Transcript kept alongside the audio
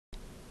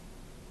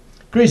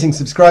Greetings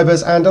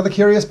subscribers and other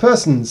curious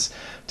persons.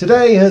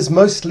 Today has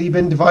mostly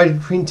been divided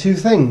between two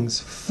things.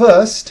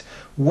 First,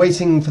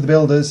 waiting for the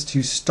builders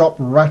to stop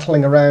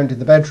rattling around in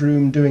the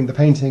bedroom doing the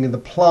painting and the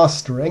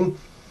plastering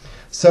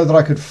so that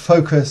I could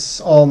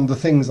focus on the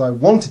things I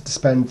wanted to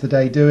spend the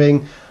day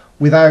doing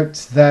without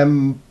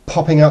them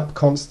popping up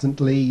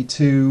constantly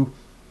to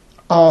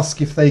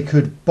ask if they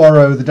could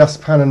borrow the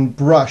dustpan and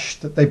brush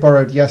that they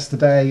borrowed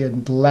yesterday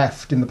and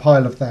left in the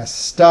pile of their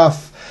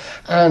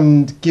stuff,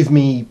 and give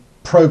me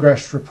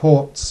progress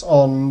reports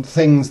on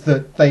things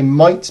that they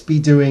might be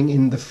doing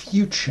in the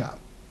future.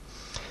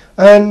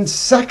 And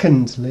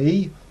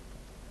secondly,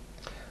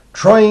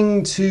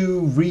 trying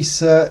to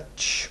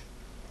research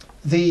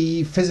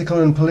the physical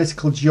and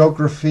political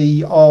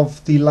geography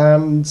of the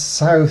land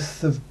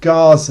south of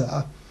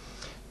Gaza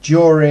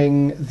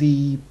during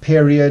the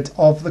period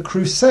of the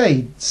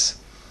Crusades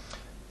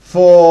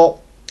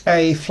for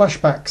a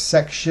flashback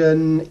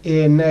section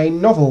in a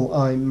novel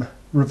I'm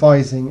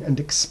revising and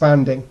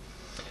expanding.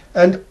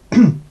 And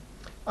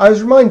I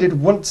was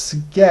reminded once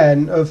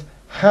again of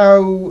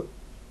how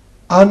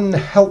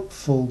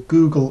unhelpful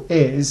Google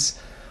is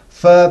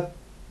for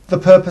the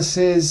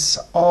purposes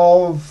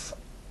of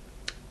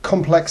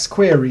complex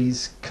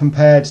queries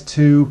compared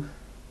to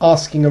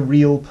asking a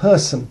real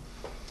person.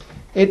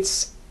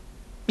 It's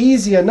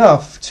easy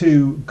enough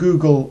to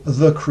Google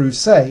the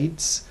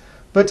Crusades,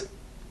 but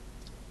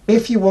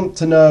if you want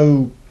to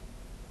know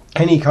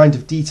any kind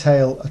of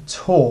detail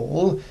at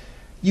all,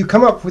 you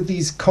come up with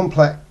these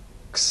complex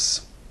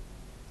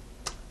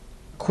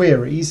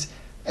queries,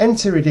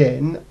 enter it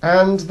in,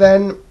 and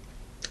then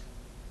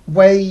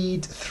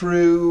wade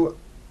through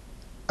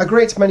a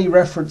great many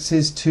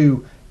references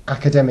to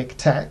academic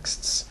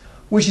texts,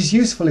 which is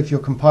useful if you're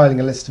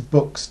compiling a list of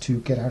books to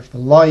get out of the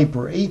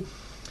library,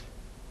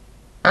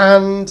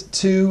 and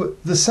to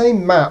the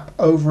same map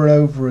over and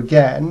over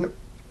again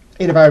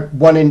in about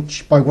 1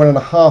 inch by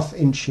 1.5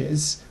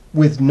 inches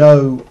with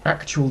no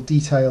actual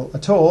detail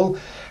at all,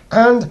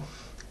 and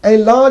a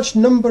large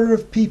number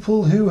of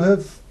people who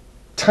have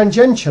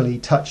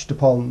tangentially touched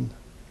upon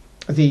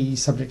the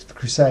subject of the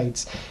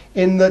Crusades,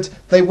 in that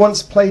they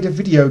once played a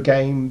video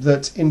game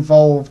that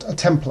involved a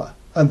Templar,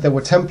 and there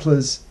were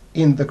Templars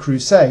in the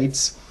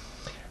Crusades,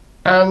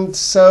 and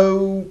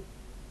so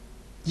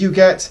you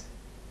get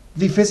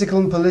the physical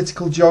and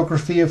political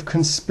geography of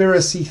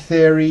conspiracy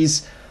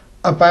theories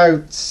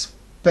about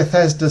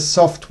Bethesda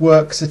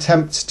Softworks'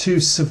 attempts to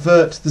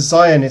subvert the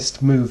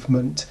Zionist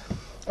movement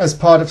as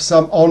part of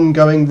some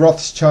ongoing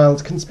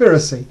Rothschild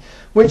conspiracy,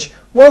 which,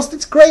 whilst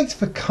it's great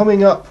for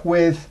coming up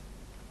with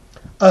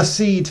a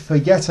seed for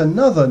yet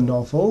another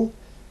novel,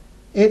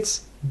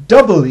 it's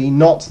doubly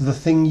not the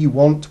thing you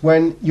want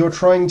when you're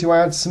trying to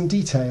add some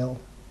detail,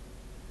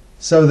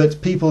 so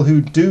that people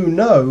who do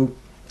know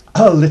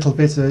a little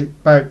bit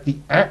about the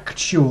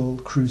actual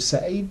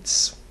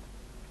Crusades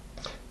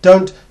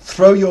don't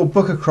throw your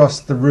book across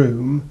the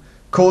room,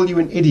 call you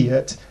an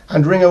idiot,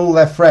 and ring all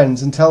their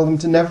friends and tell them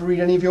to never read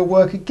any of your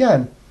work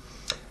again.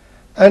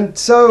 And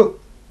so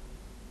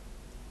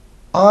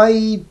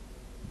I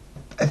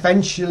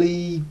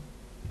eventually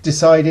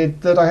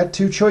decided that I had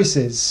two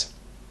choices.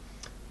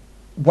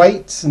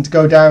 Wait and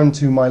go down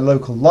to my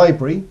local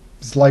library,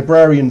 because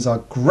librarians are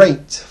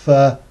great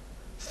for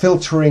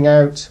filtering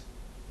out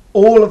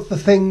all of the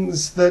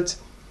things that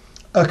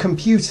a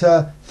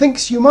computer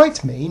thinks you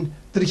might mean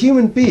that a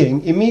human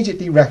being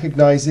immediately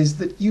recognises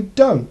that you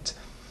don't,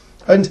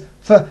 and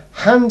for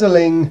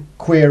handling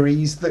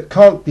queries that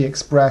can't be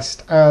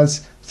expressed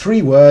as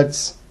 3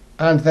 words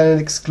and then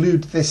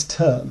exclude this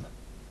term.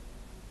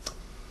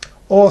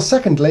 Or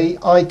secondly,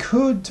 I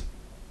could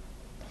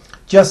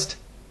just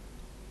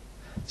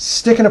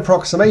stick an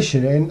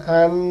approximation in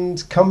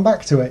and come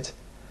back to it.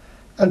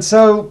 And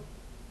so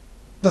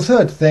the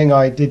third thing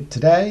I did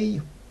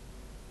today,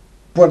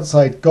 once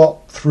I'd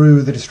got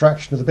through the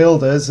distraction of the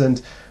builders and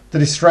the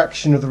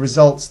distraction of the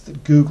results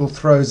that Google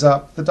throws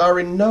up that are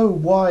in no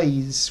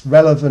wise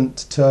relevant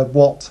to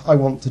what I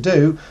want to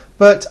do,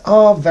 but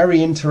are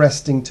very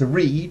interesting to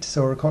read,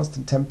 so are a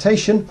constant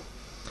temptation,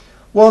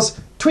 was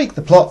tweak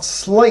the plot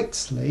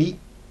slightly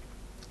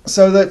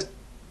so that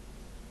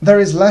there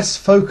is less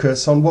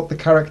focus on what the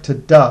character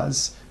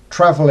does,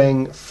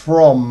 travelling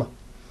from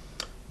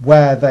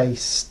where they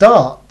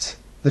start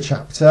the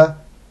chapter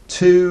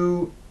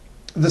to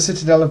the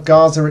citadel of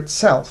Gaza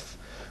itself,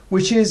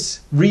 which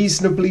is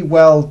reasonably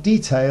well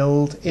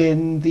detailed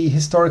in the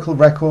historical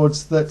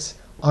records that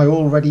I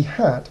already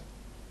had.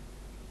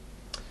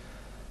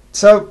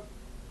 So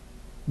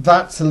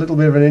that's a little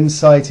bit of an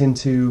insight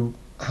into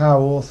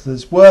how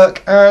authors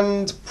work,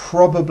 and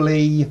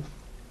probably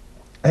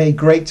a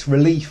great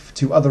relief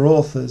to other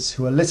authors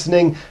who are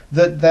listening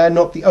that they're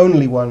not the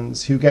only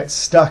ones who get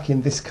stuck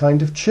in this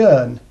kind of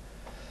churn.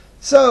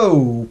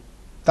 So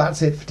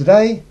that's it for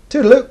today.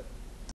 Toodaloo!